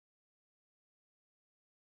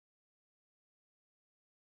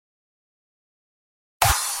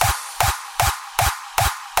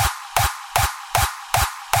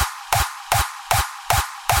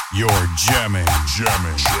You're jamming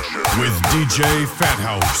with DJ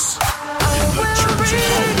Phathouse in the Church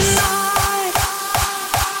of House.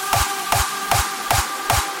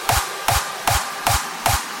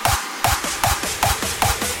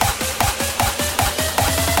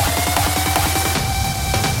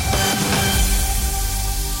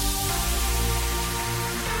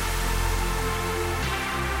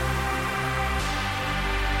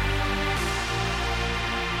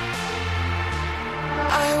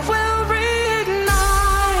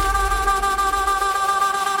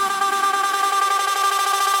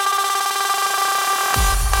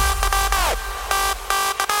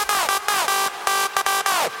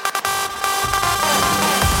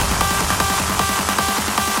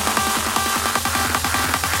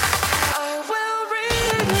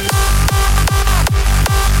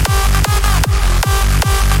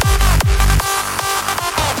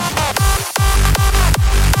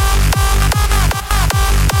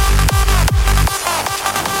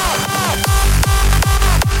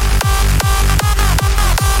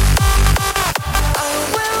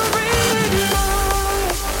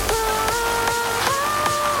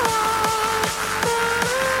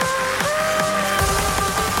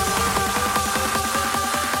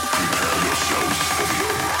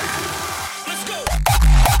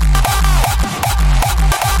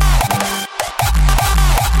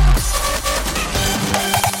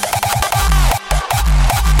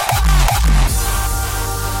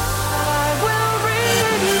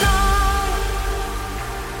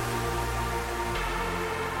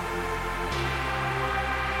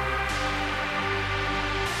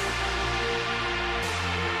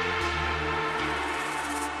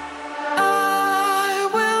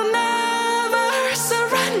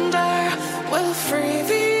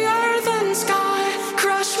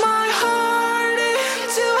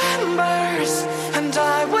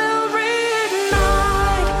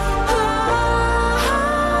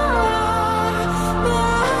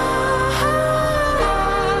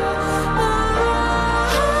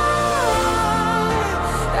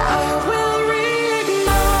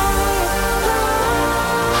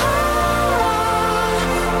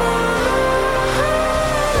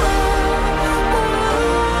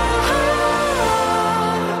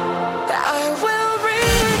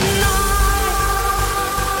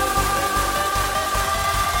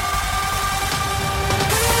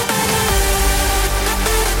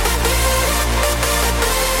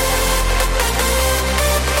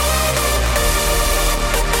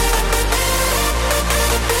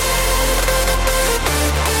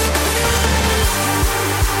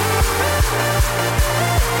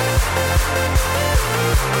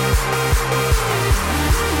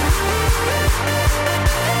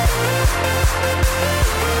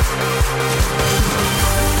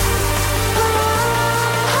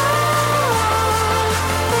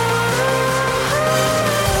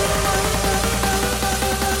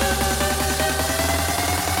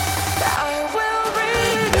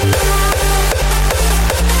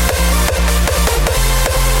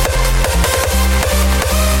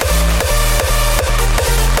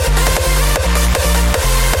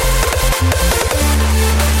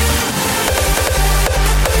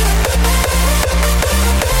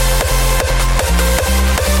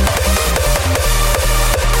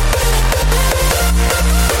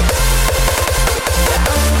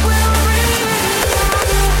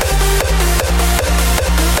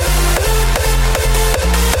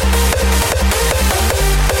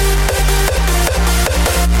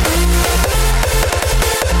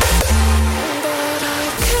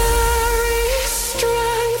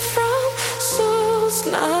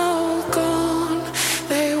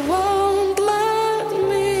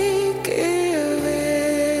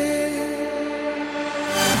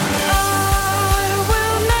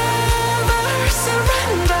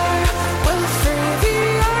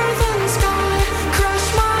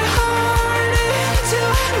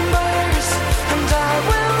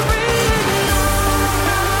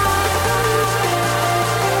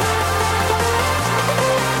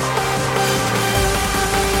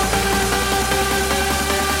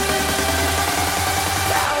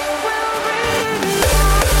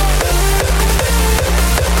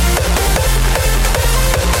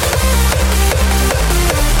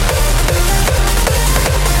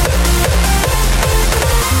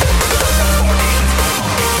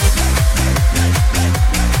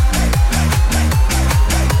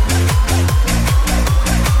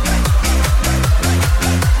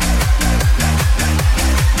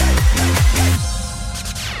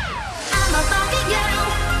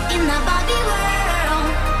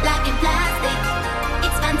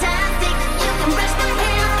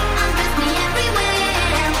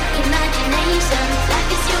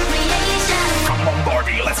 Like it's your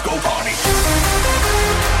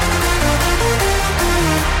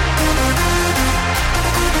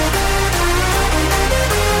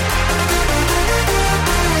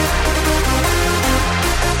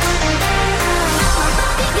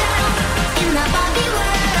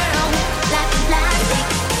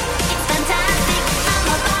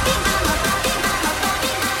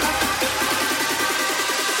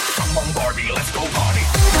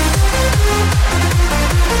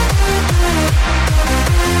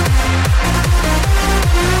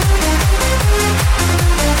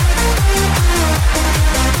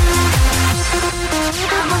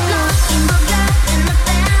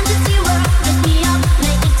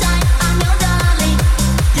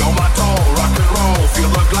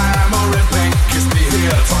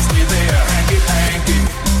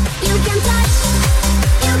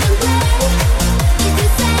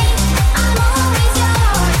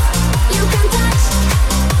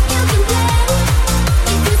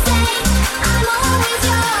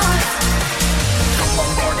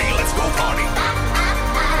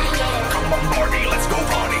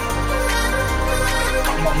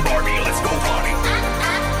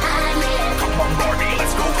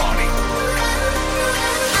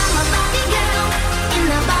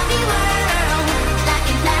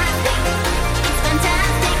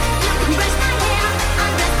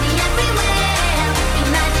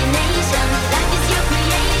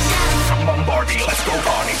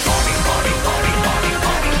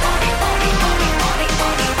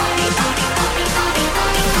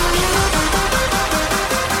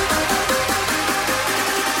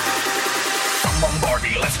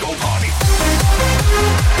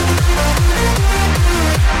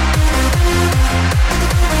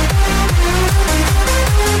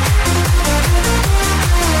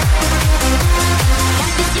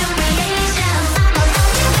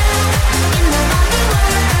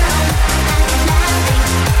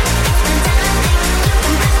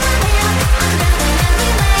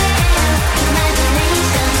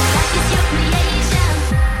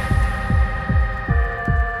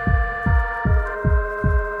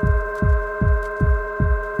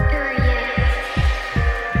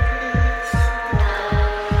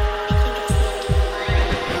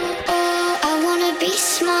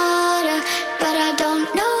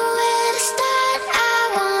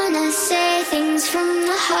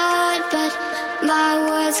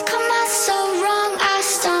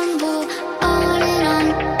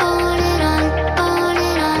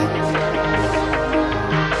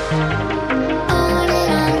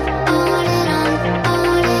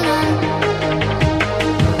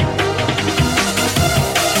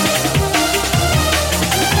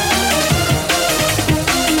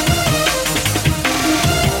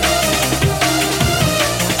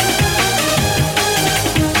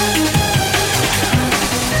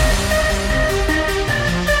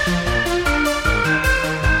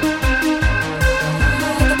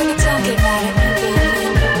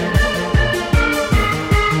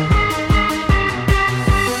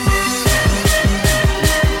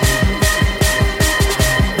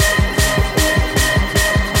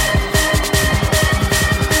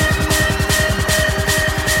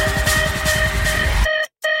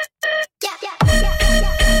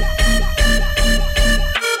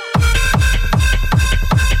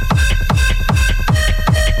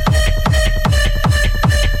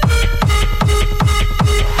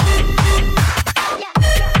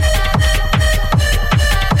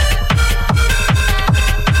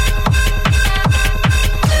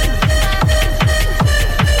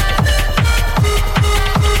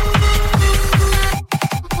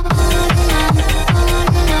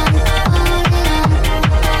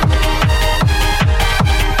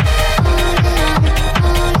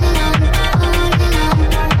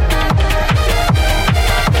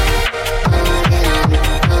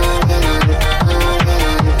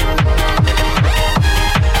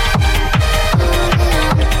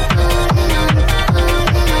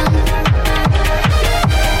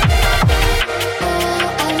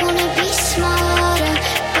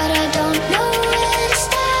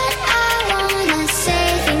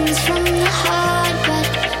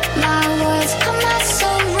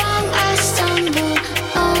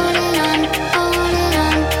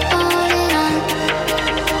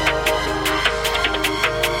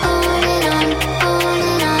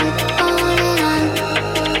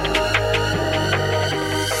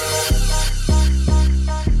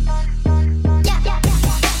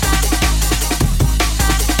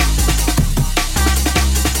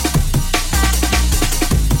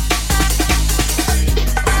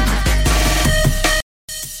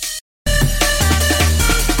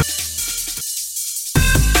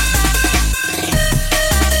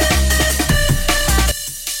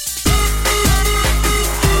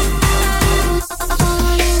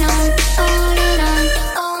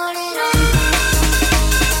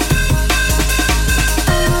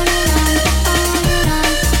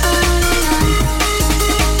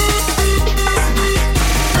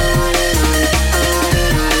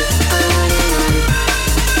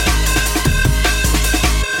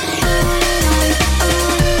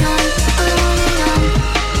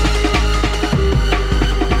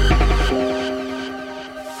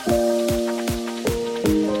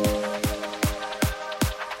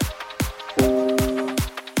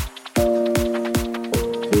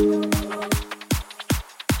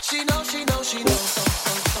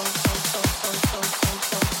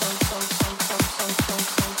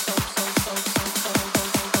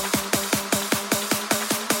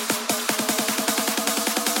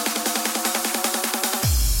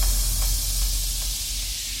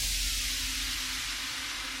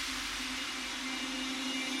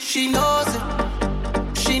She knows it.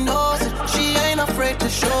 She knows it. She ain't afraid to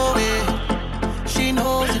show it. She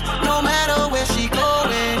knows it. No matter where she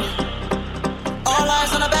going. All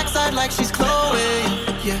eyes on her backside like she's Chloe.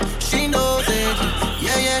 Yeah, she knows it.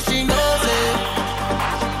 Yeah, yeah, she knows it.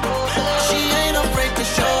 She ain't afraid to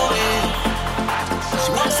show it.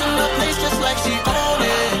 She walks in the place just like she own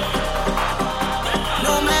it.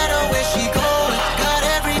 No matter where she going, got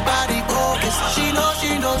everybody focused. She knows,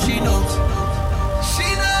 she knows, she knows. She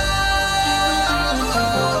knows.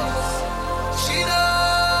 She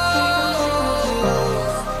knows.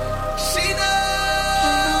 She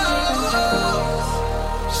knows.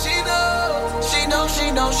 She knows. She knows,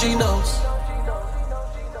 she knows, she knows.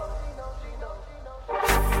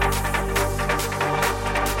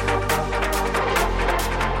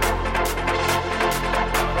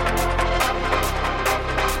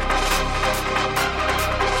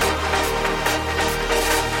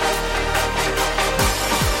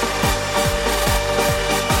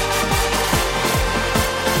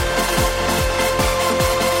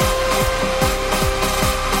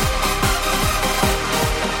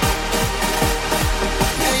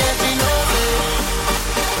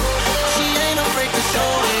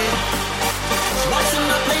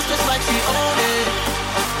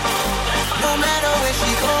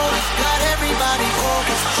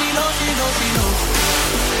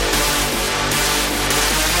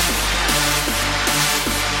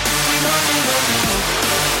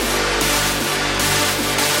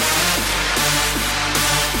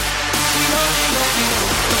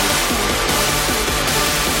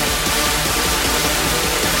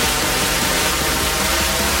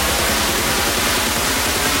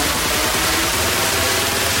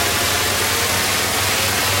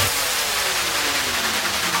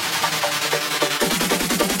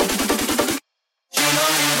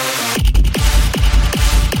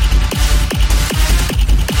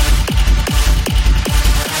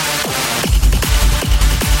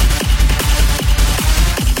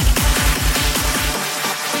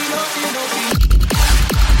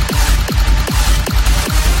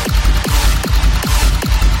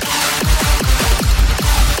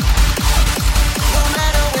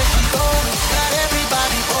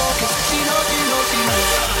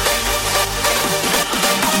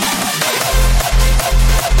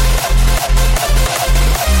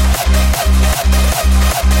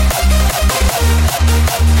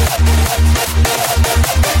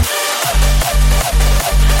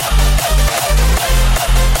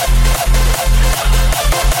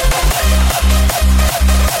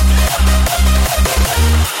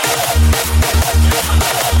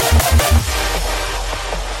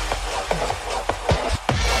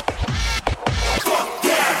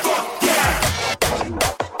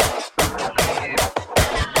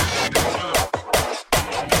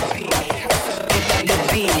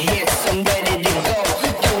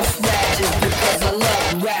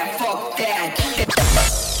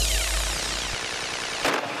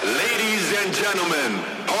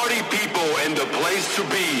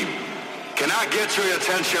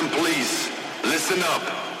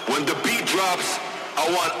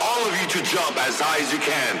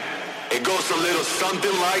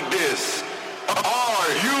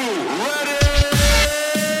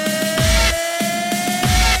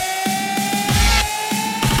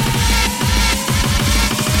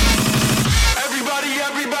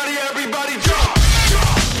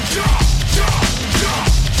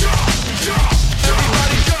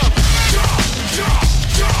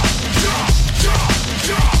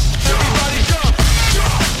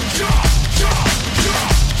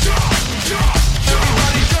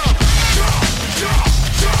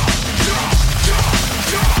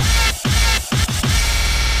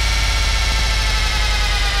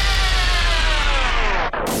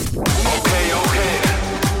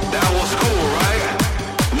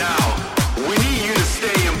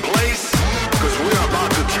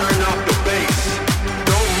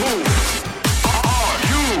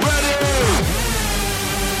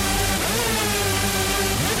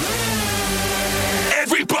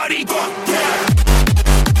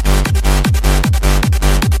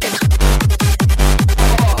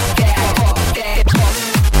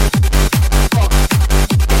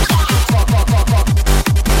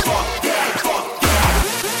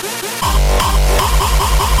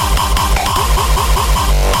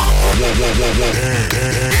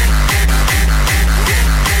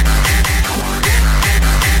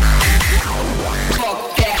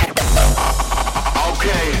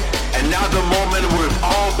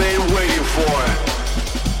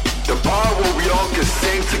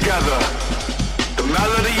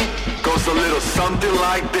 melody. goes a little something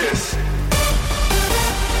like this.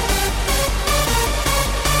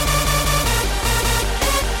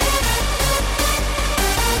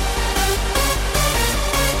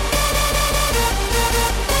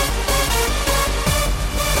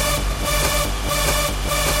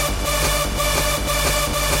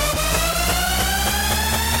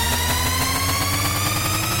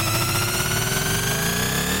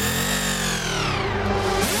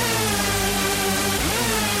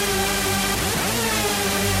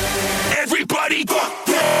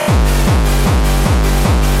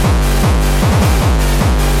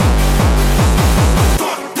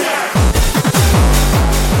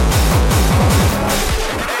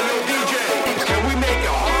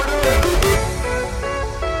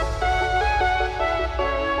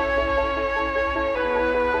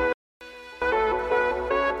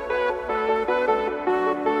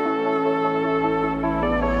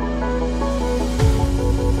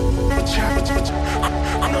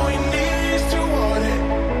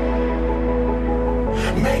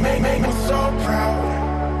 make me so proud,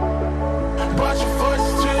 but your voice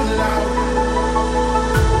is too loud.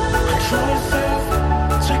 Control yourself,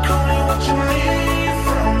 take only what you need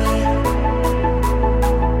from me.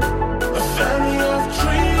 A family of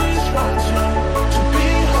trees wanting to be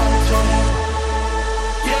haunted.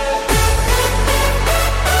 Yeah.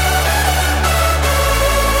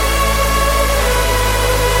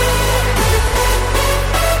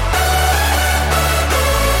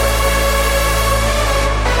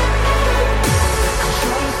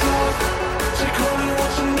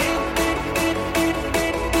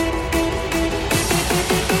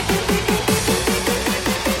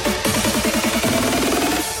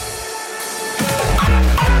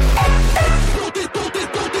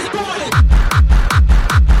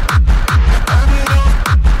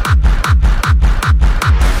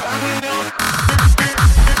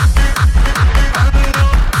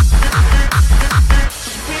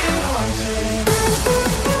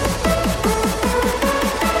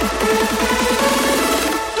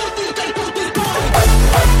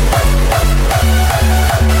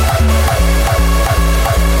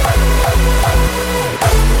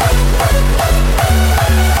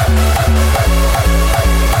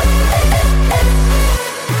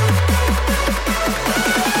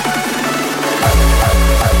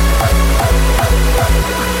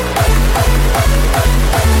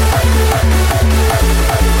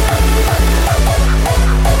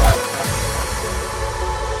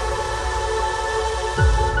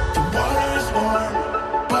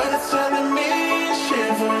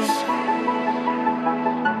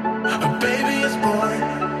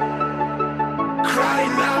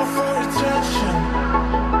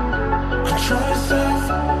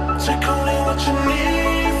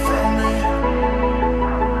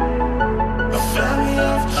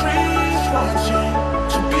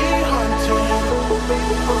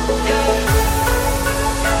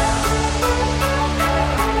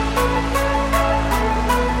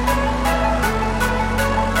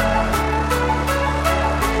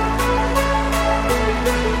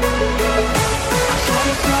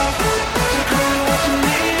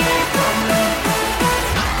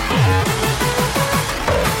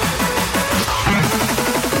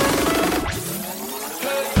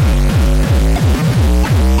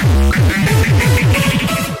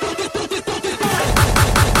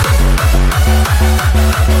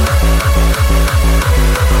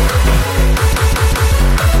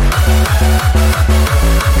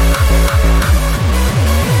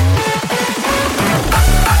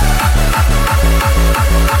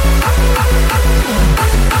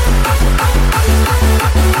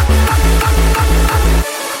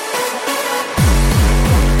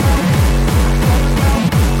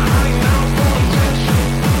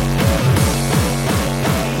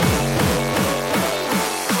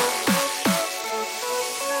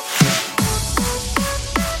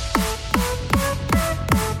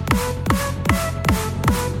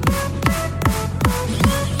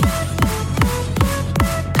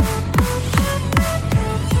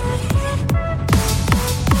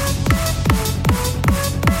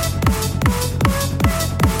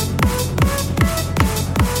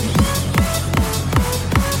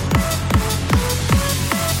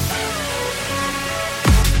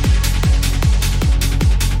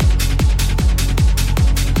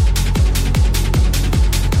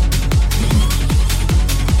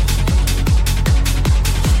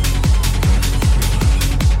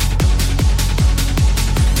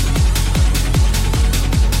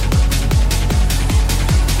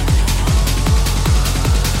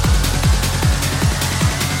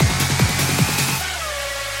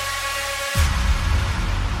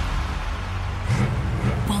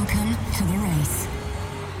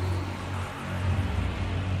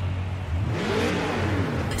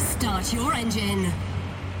 Your engine.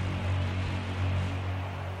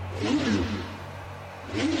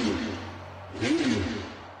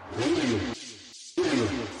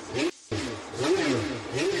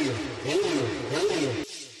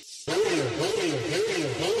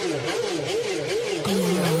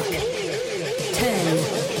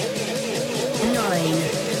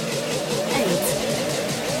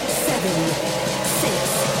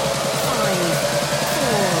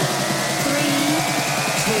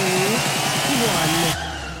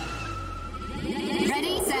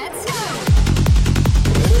 Ready, set, go!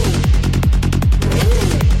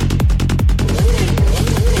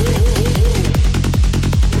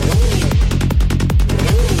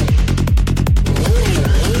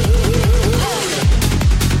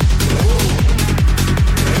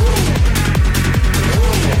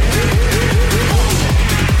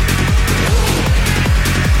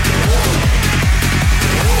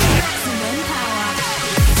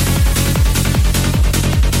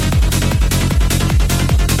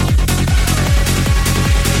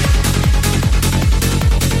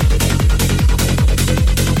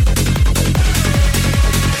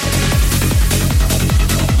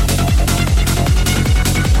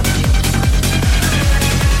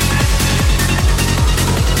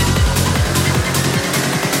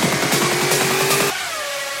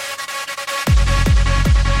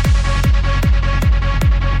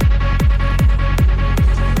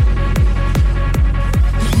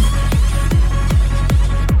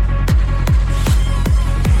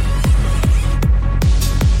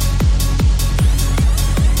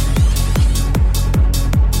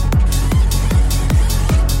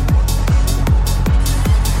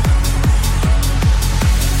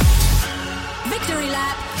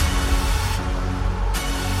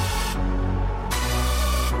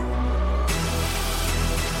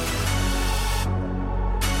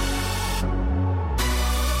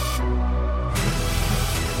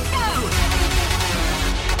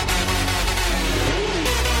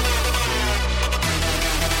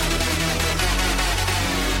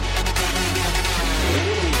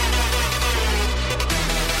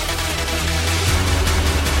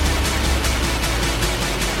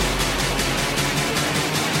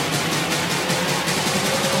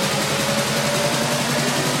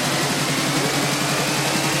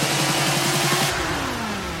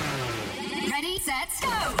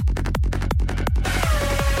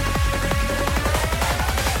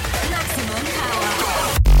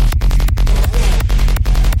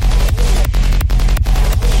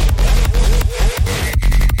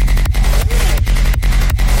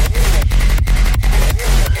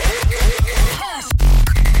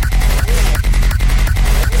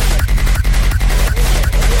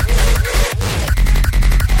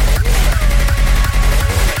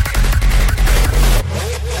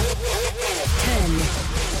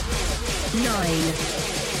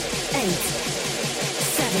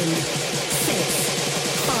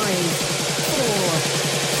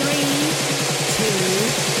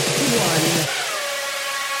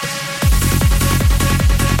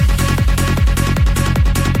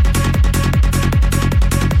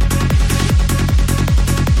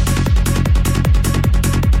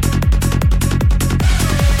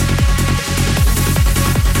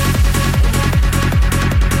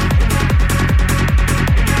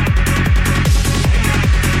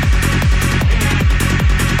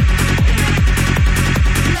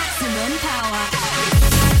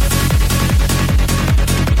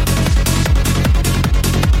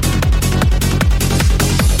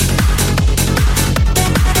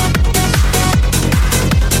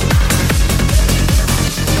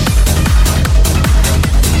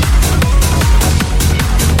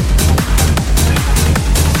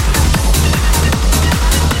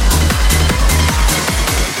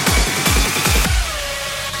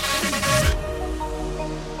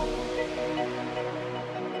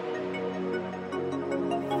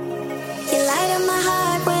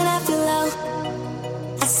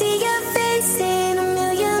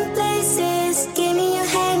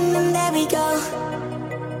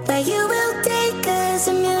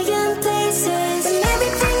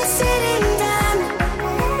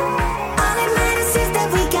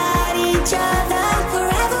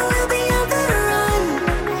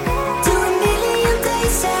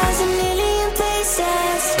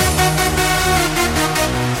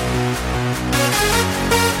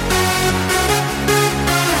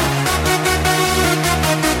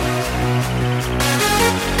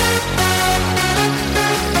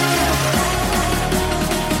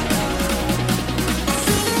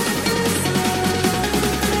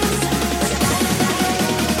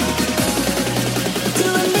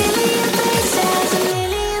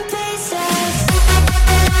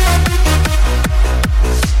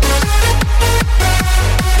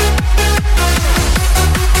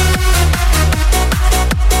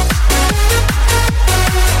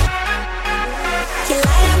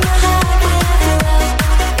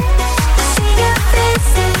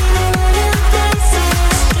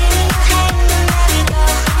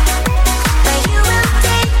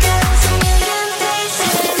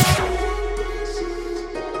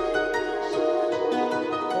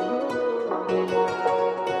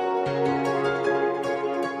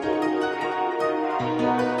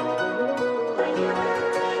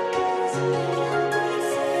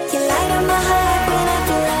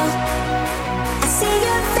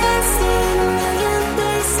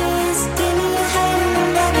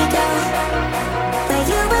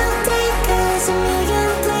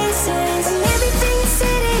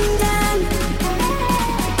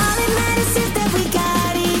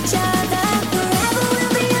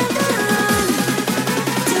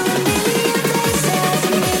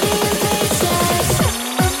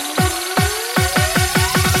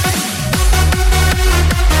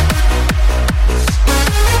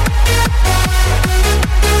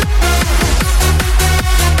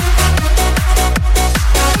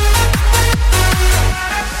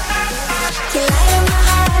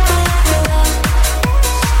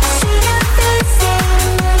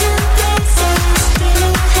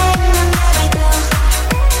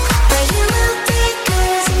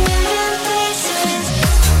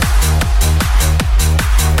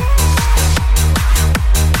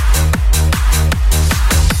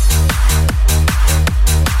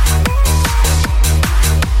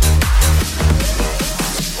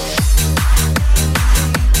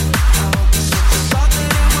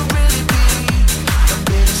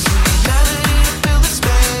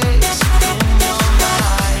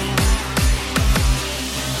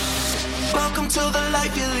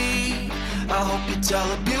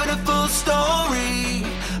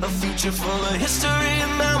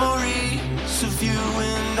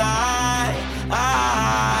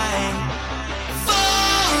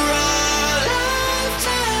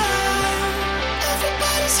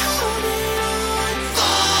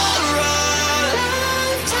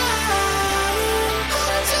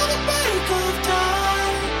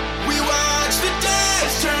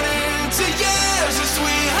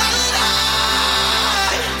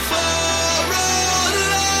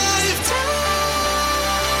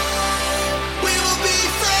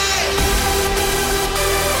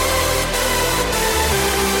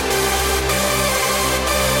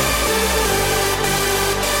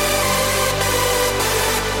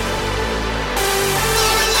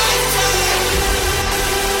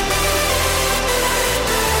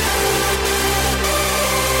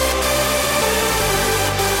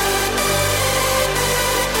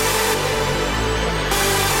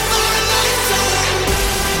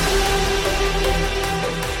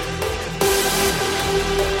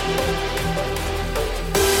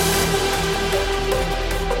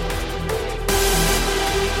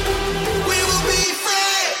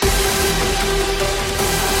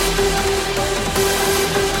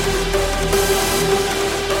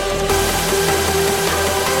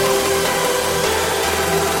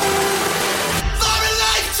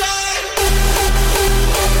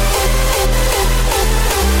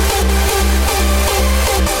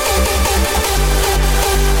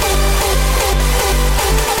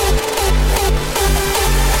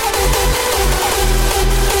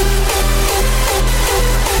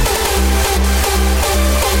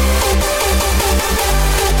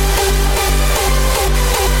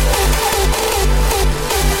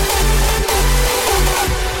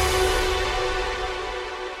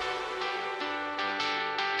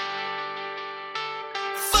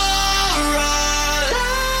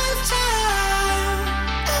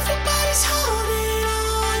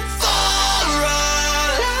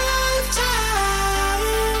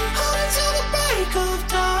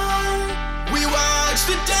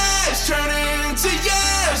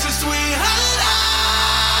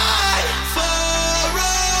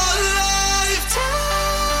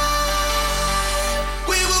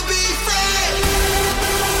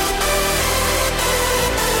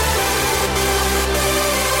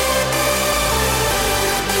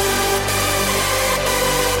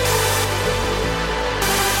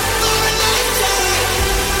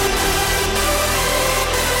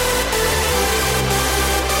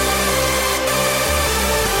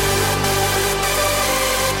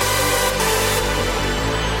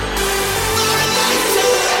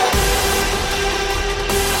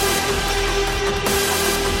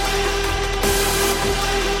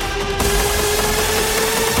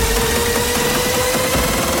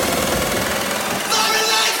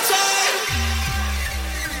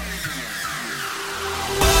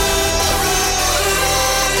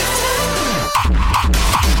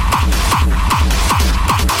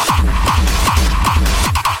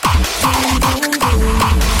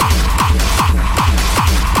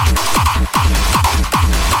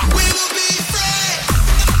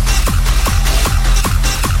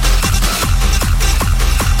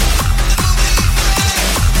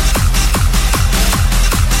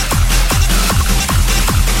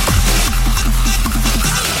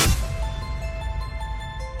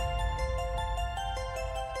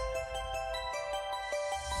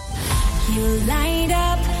 You light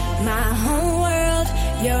up my whole world.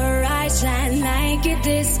 Your eyes shine like a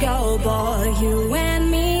disco ball. You and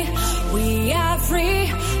me, we are free.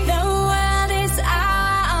 The world is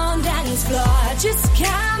our own dance floor. Just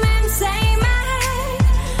come and take my hand.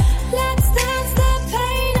 Let's dance the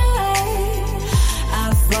pain away.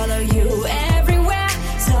 I follow you everywhere,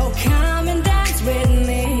 so come and dance with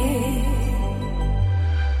me.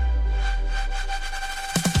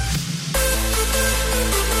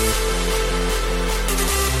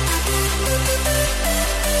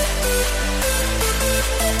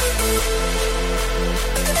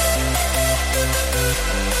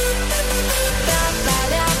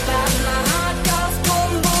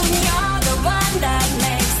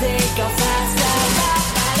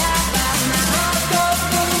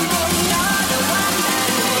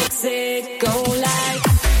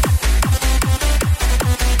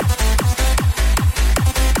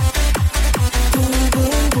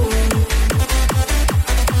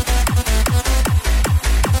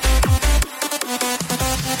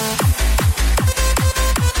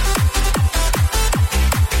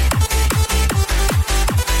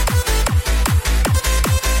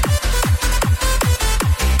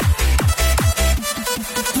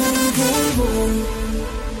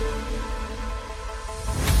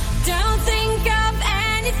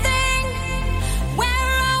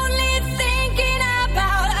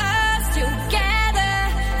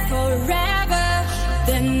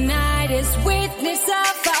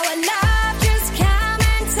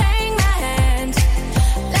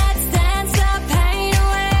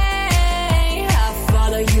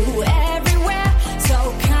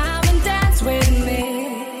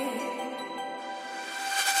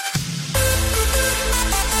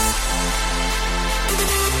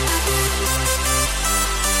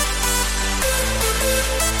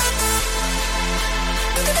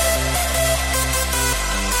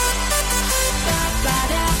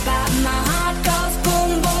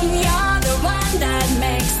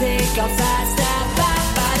 Go faster, ba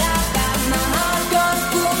ba da ba. My heart goes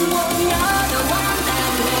boom boom. You're the one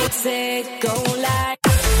that makes it go like.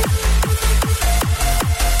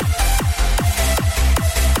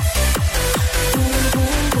 Boom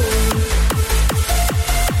boom boom.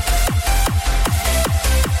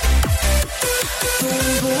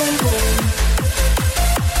 Boom boom boom.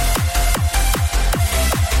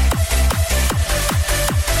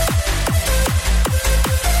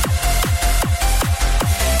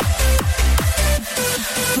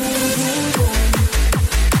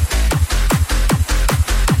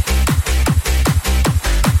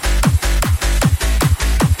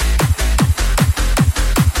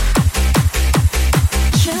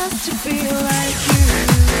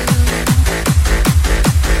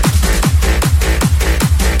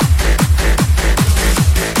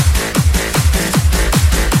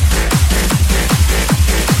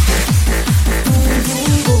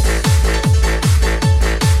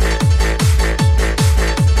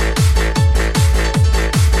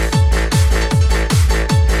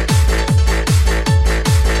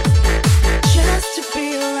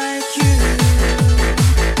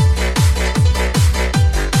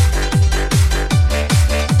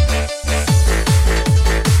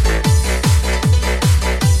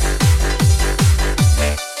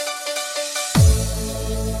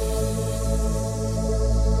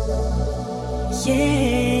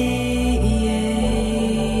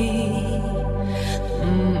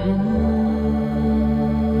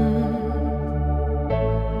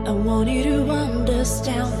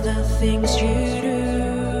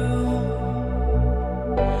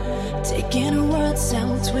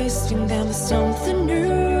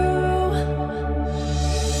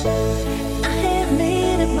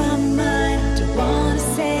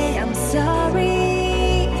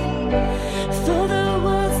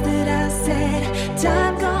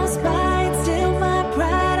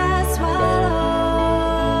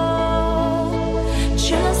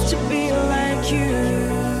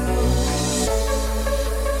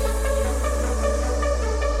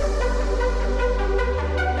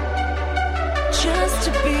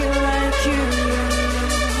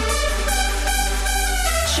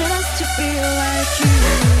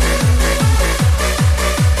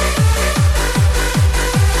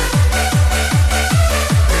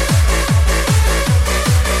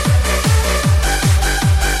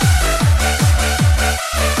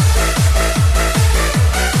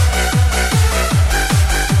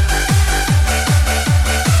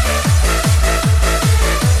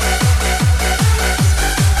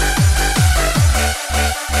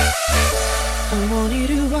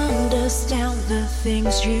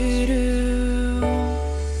 things you do.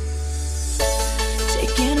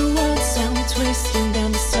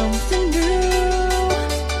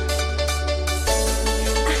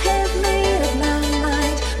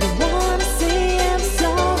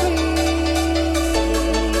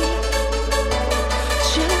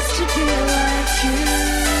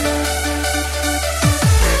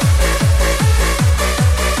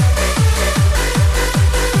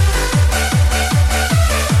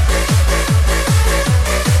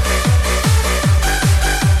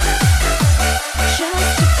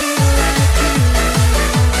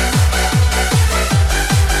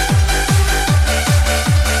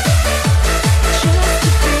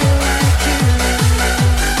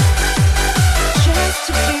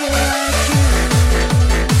 to be like you.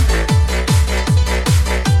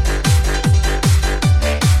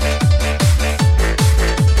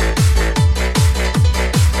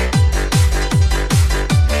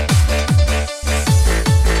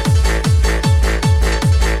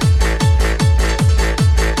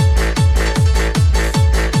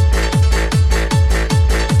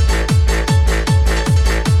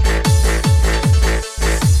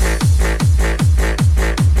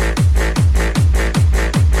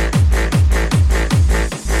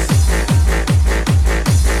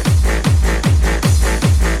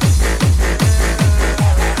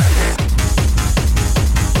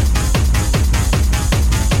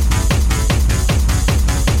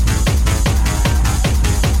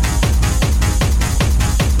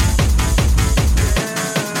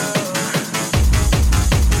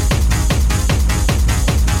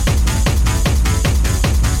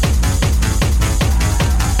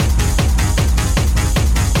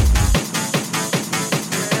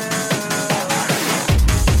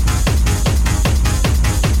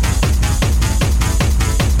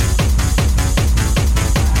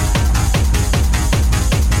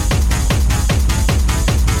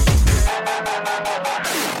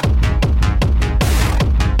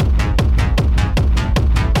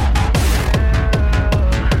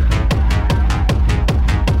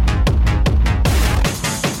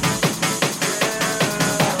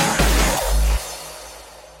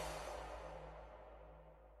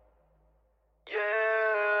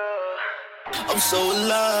 I'm so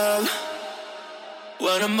alive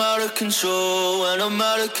when I'm out of control, when I'm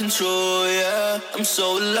out of control, yeah. I'm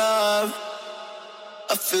so alive.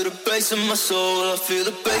 I feel the bass in my soul, I feel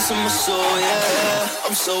the bass in my soul, yeah.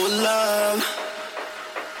 I'm so alive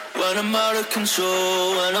when I'm out of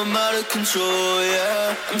control, when I'm out of control,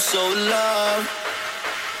 yeah. I'm so alive.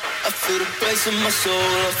 I feel the bass in my soul,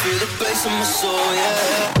 I feel the bass in my soul,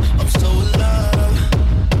 yeah. I'm so alive.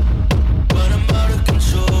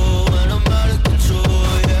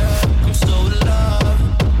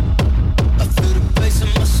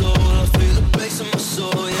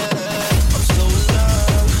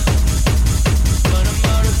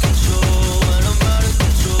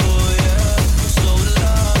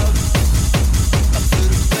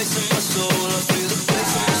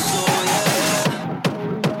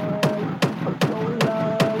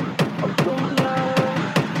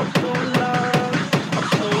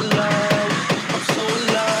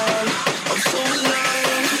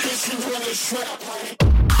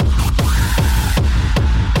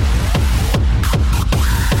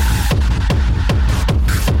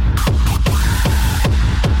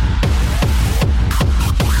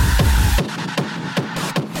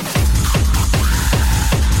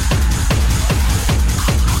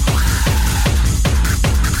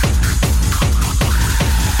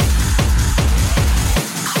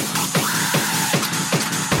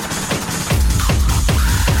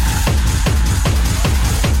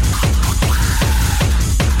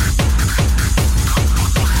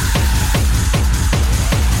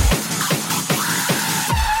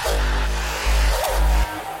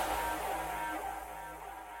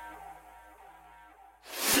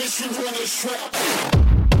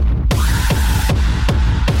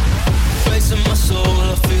 Bass in my soul,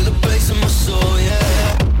 I feel the bass in my soul,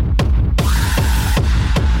 yeah.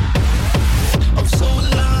 I'm so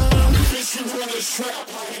alive. This is when it's trap.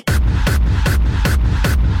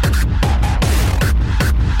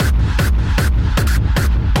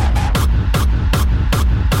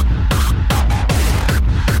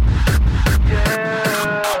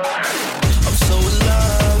 I'm so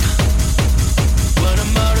alive when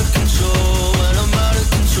I'm out of control, when I'm out of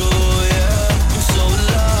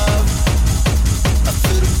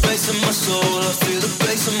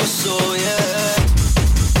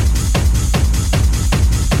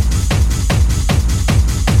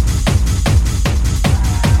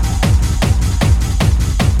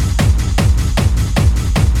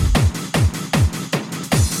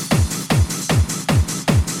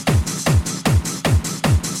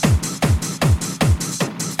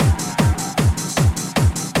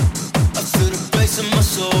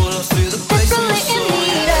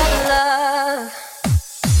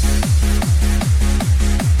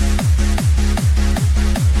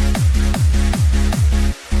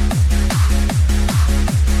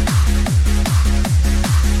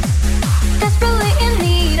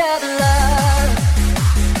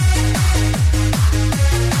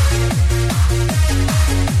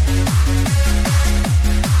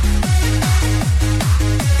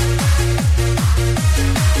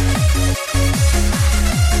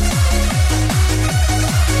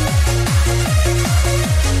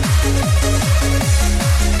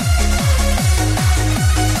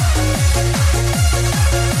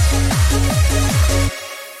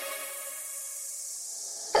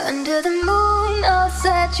Under the moon, I'll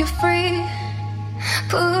set you free.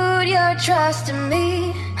 Put your trust in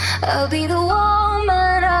me. I'll be the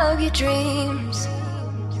woman of your dreams.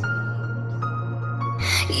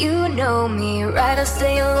 You know me, right? I'll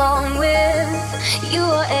stay along with you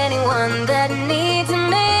or anyone that needs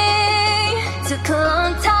me. Took a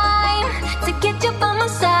long time to get you by my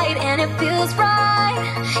side, and it feels right.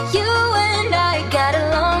 You and I got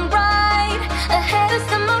a long ride ahead of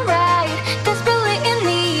summer ride, desperately in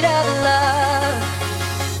need of love.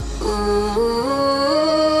 Ooh,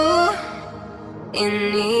 in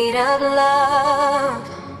need of love.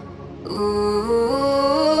 Ooh,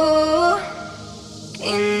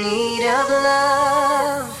 in need of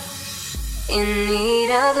love. In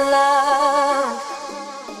need of love.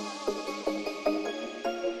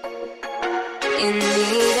 In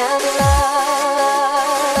need of love.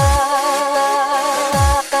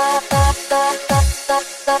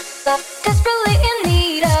 Desperately in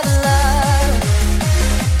need of love.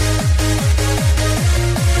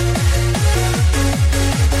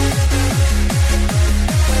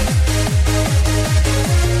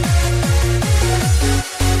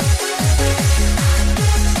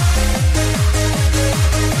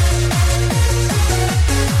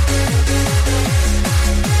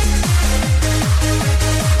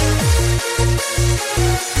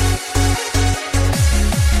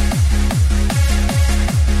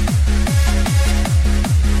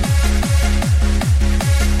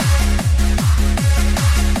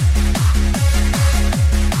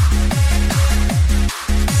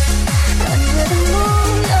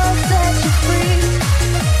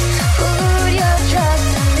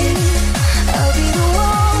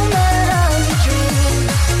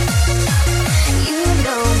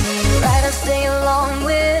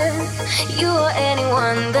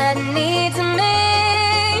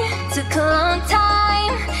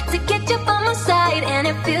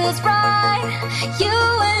 Feels right. You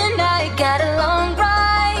and I got a long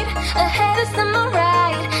ride ahead of summer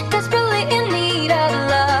ride, desperately in need of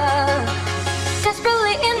love.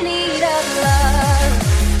 Desperately in need of love.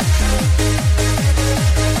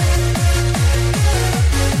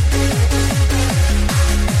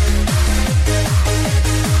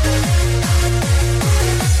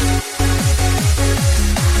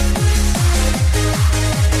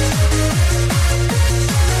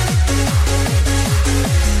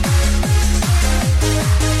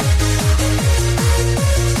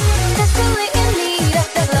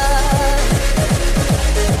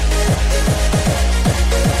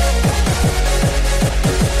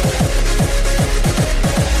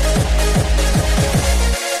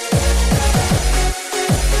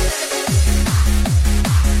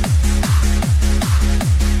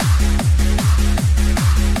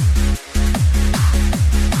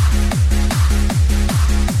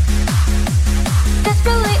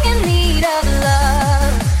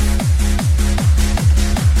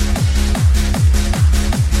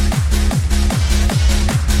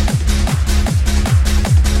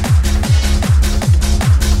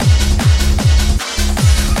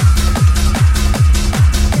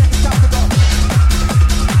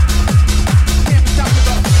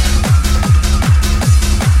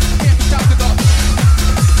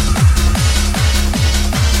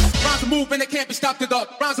 moving, it can't be stopped to the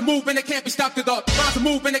rhymes are moving, it can't be stopped to the rhymes are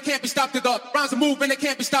moving, it can't be stopped to the rhymes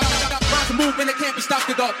are moving, it can't be stopped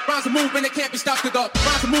to the rhymes are moving, it can't be stopped to the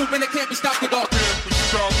rhymes are moving, it can't be stopped to the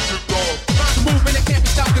rhymes are moving, it can't be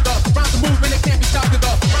stopped to the rhymes are moving, it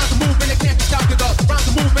can't be stopped to the rhymes are moving, it can't be stopped to the rhymes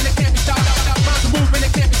are moving, it can't be stopped to the rhymes are moving,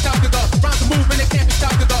 it can't be stopped to the rhymes are moving, it can't be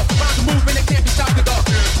stopped to the rhymes are moving, it can't be stopped to the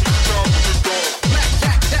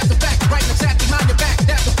blackjack, that's a fact, right exactly behind your back.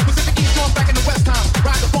 That's the Pacific East going back in the West time.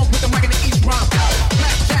 Ride the phone with the mic in the East rhyme.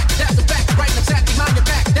 Blackjack, that's a fact, right exactly behind your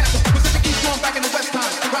back. That's the Pacific East going back in the West time.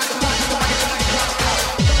 Ride the phone with the mic in the East rhyme.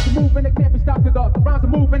 Moving, it can't be stopped to the rhymes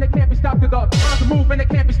are moving, it can't be stopped to the rhymes are moving, it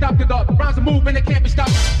can't be stopped to the rhymes are moving, it can't be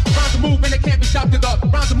stopped. Rhymes are moving, it can't be stopped to the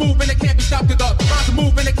rhymes are moving, it can't be stopped to the rhymes are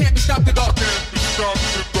moving, it can't be stopped to the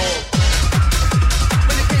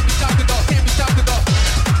when it can't be stopped to the can't be stopped to the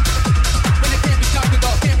when it can't be stopped to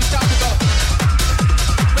the can't be stopped to the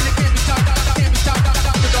when it can't be stopped can't be stopped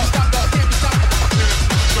stop to the stop the can't be stopped.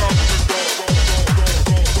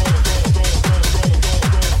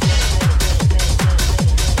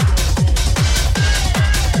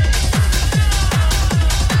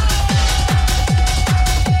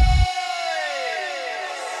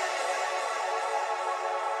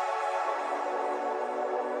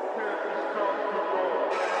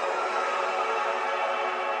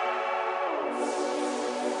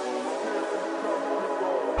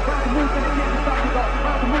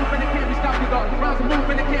 Rhymes are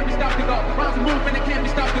moving, they can't be stopped to go. Rhymes are moving, they can't be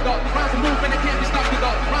stopped to go. Rhymes are moving, they can't be stopped to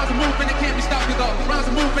go. Rhymes are moving, they can't be stopped to go. Rhymes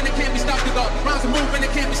are moving, they can't be stopped to go. Rhymes are moving, they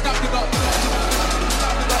can't be stopped to go.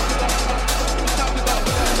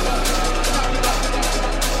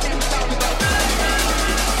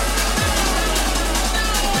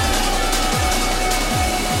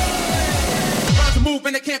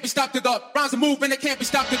 Moving, they can't be stopped to go. Rhymes are moving, they can't be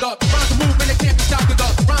stopped to go. Rhymes are moving, they can't be stopped to go.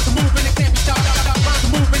 Rhymes are moving, they can't be stopped to go. Rhymes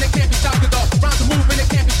are moving, they can't be stopped to go. Rhymes are moving, they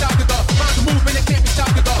can't be stopped to go. Rhymes are moving, they can't be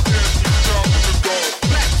stopped to go.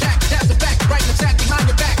 Blackjack, that's a fact, right in the chat behind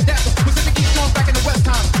your back. That's a Pacific East one back in the West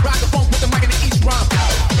time. Ride the funk with the mic in the East rhyme.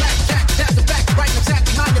 Blackjack, that's a fact, right in the chat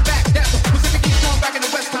behind your back. That's a Pacific East one back in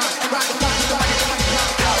the West time. Ride the funk with the mic in the East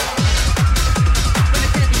rhyme. When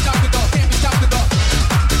they can't be stopped to go, can't be stopped to go.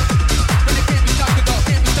 When they can't be stopped to go,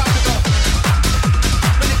 can't be stopped to go.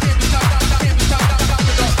 When they can't be stopped, can't be stopped, stopped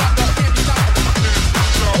to go, stop to, can't be stopped.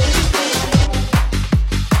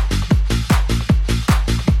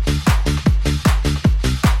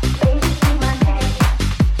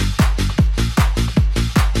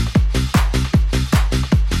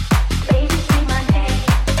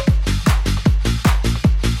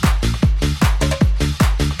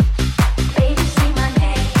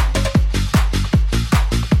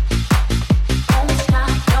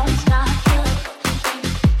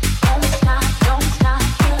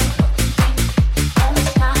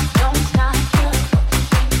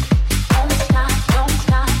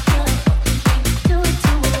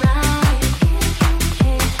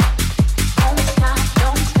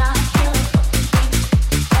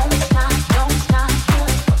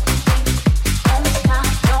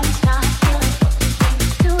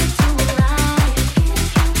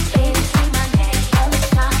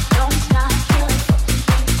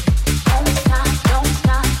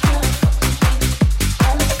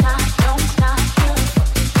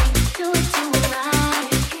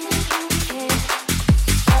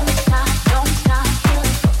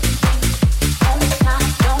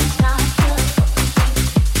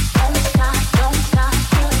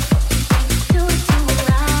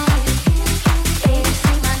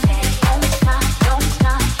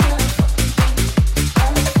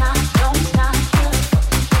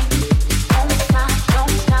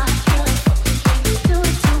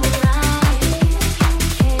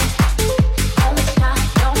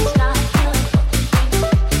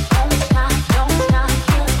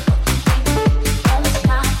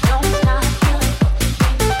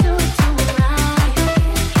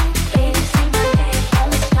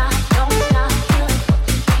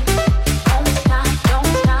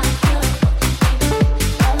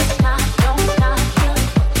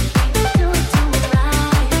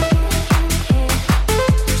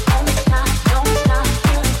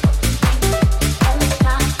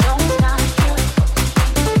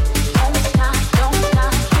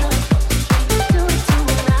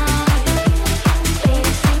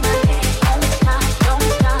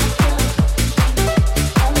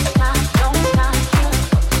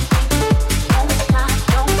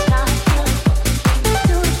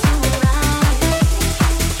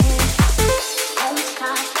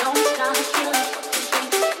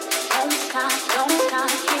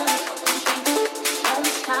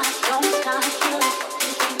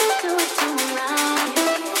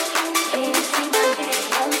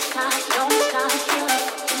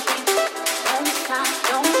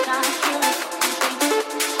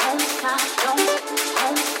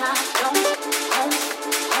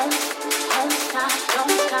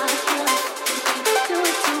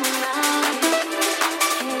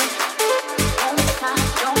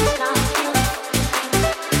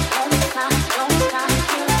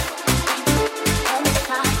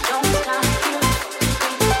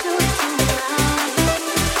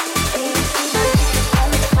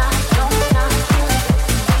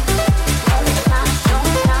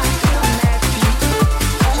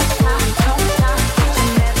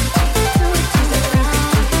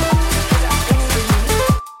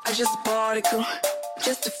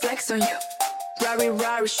 Just to flex on you.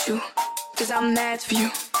 Rari shoe. Cause I'm mad for you.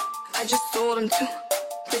 I just told him to.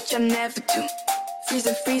 Bitch, I never do.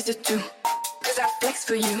 Freeze it too. Cause I flex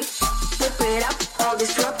for you. Whip it up, all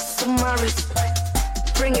these rocks on my wrist.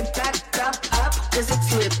 Bring it back up, cause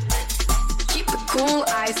it's lit. Keep it cool,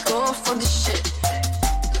 eyes go for the shit.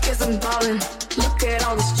 Cause I'm ballin', look at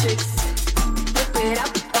all these chicks. Whip it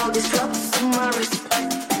up, all these rocks on my wrist.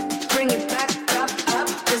 Bring it back up,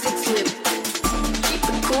 cause it's lit. Keep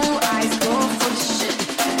it cool, eyes go for the shit.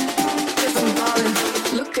 Cause I'm ballin',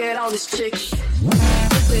 look at all these chicks. Whip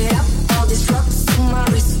it up, all these rocks on my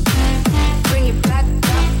wrist. Bring it back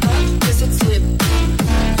up, cause it's lit.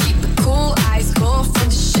 Keep it cool, eyes go for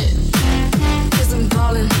the shit. Cause I'm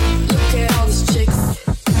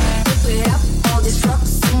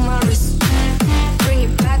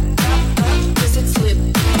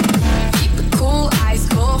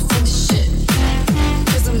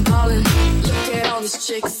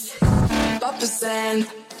sand,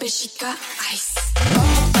 but she got ice.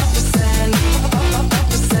 Up the sand, up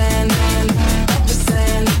the sand, up the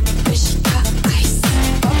sand, but she got ice.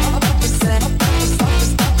 Up the sand,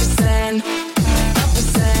 up the sand, up the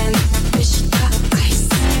sand, but she got ice.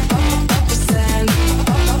 Up the sand,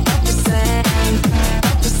 up the sand,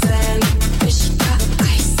 up the sand, but she got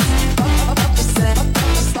ice. Up the sand,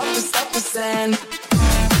 up the sand.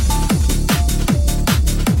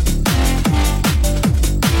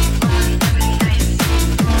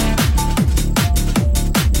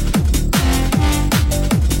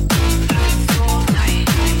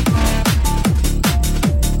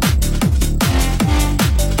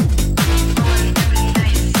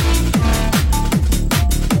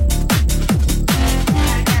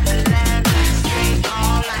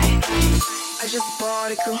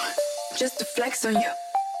 Just to flex on you,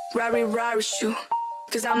 Rari shoe,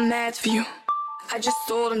 cause I'm mad for you. I just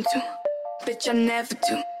sold them too, bitch I never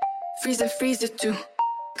do. Freeze it too,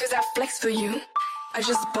 cause I flex for you. I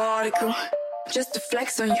just bought a girl, just to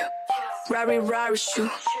flex on you. Rari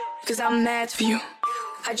shoe, cause I'm mad for you.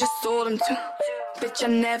 I just sold them too, bitch I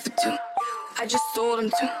never do. I just sold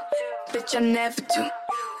them too, bitch I never do.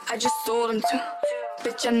 I just sold them too,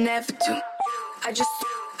 bitch I never do. I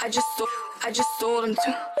just sold them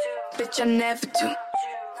too. Bitch, I never do.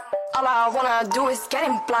 All I wanna do is get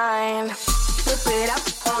him blind. Whip it up,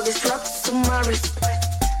 all these rocks on my wrist.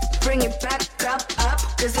 Bring it back up,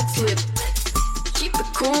 cause it's lit. Keep it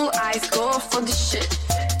cool, eyes go for the shit.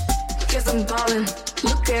 Cause I'm ballin',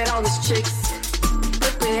 look at all these chicks.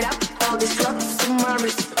 Whip it up, all these rocks on my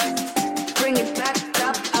wrist. Bring it back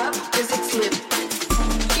up, cause it's lit.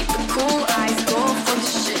 Keep it cool, eyes go for the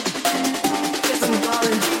shit. Cause I'm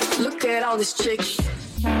ballin', look at all these chicks.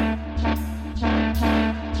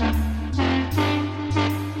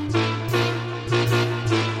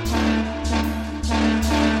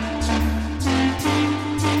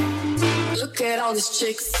 Look at all these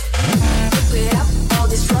chicks. Whip it up, all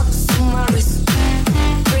these rocks on my wrist.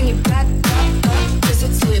 Bring it back up, cause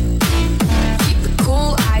it's lit. Keep it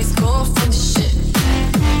cool, eyes go for the shit.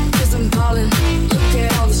 Cause I'm ballin', look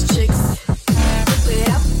at all these chicks. Whip it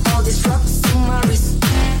up, all these rocks on my wrist.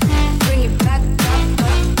 Bring it back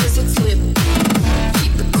up, cause it's lit.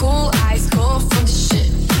 Keep it cool, eyes go for the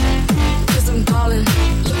shit. Cause I'm ballin',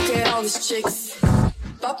 look at all these chicks.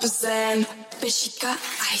 Papa Zan, bitch she got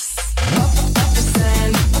ice.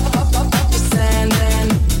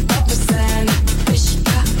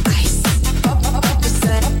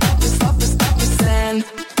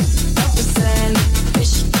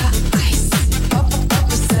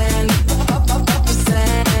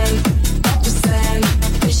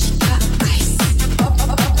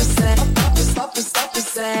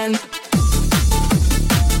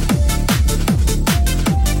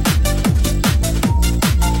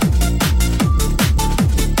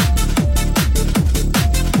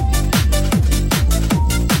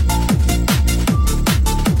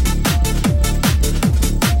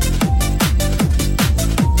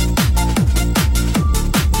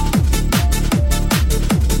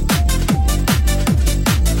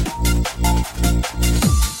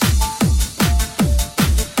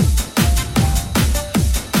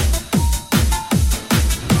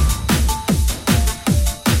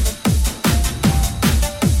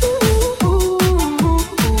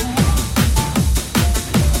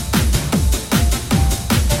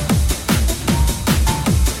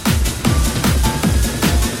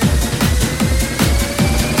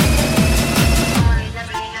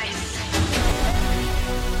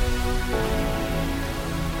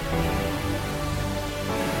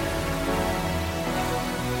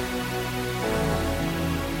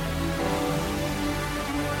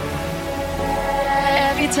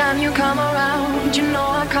 Time you come around, you know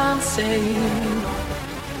I can't say no.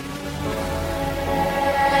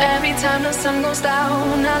 Every time the sun goes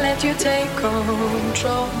down, I let you take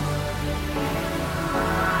control.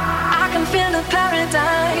 I can feel the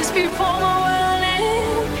paradise before my world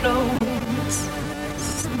implodes.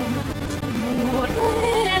 What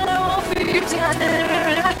will I want for you to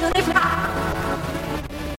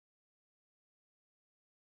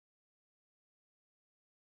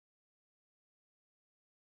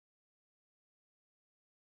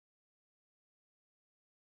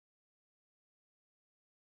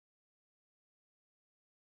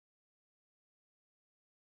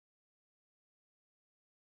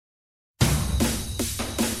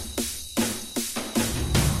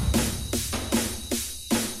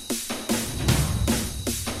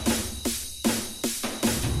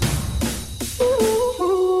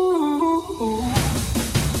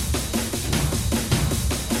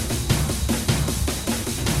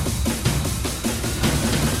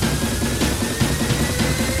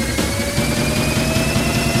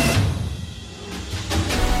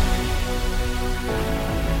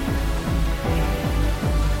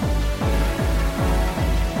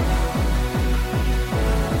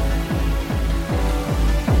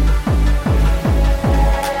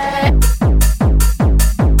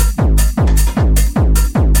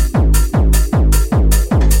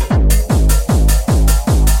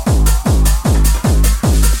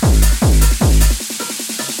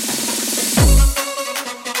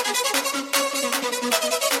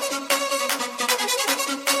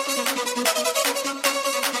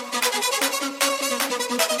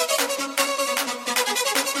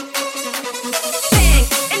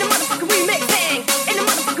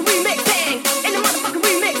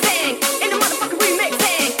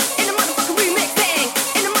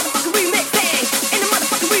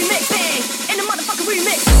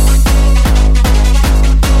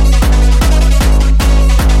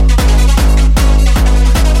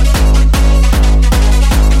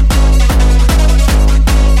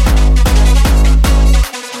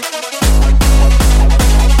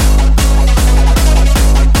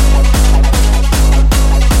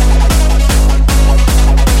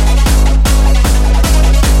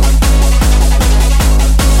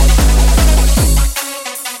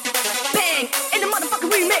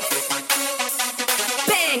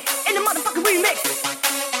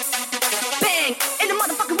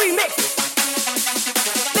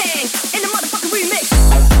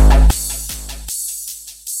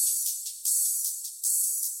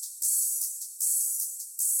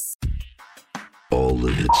All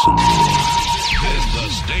the hits and more. This is the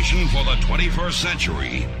station for the 21st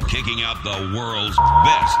century, kicking out the world's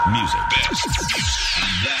best music.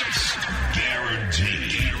 And that's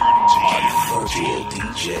guaranteed. On Virtual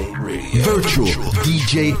DJ Radio. Virtual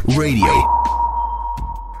DJ Radio.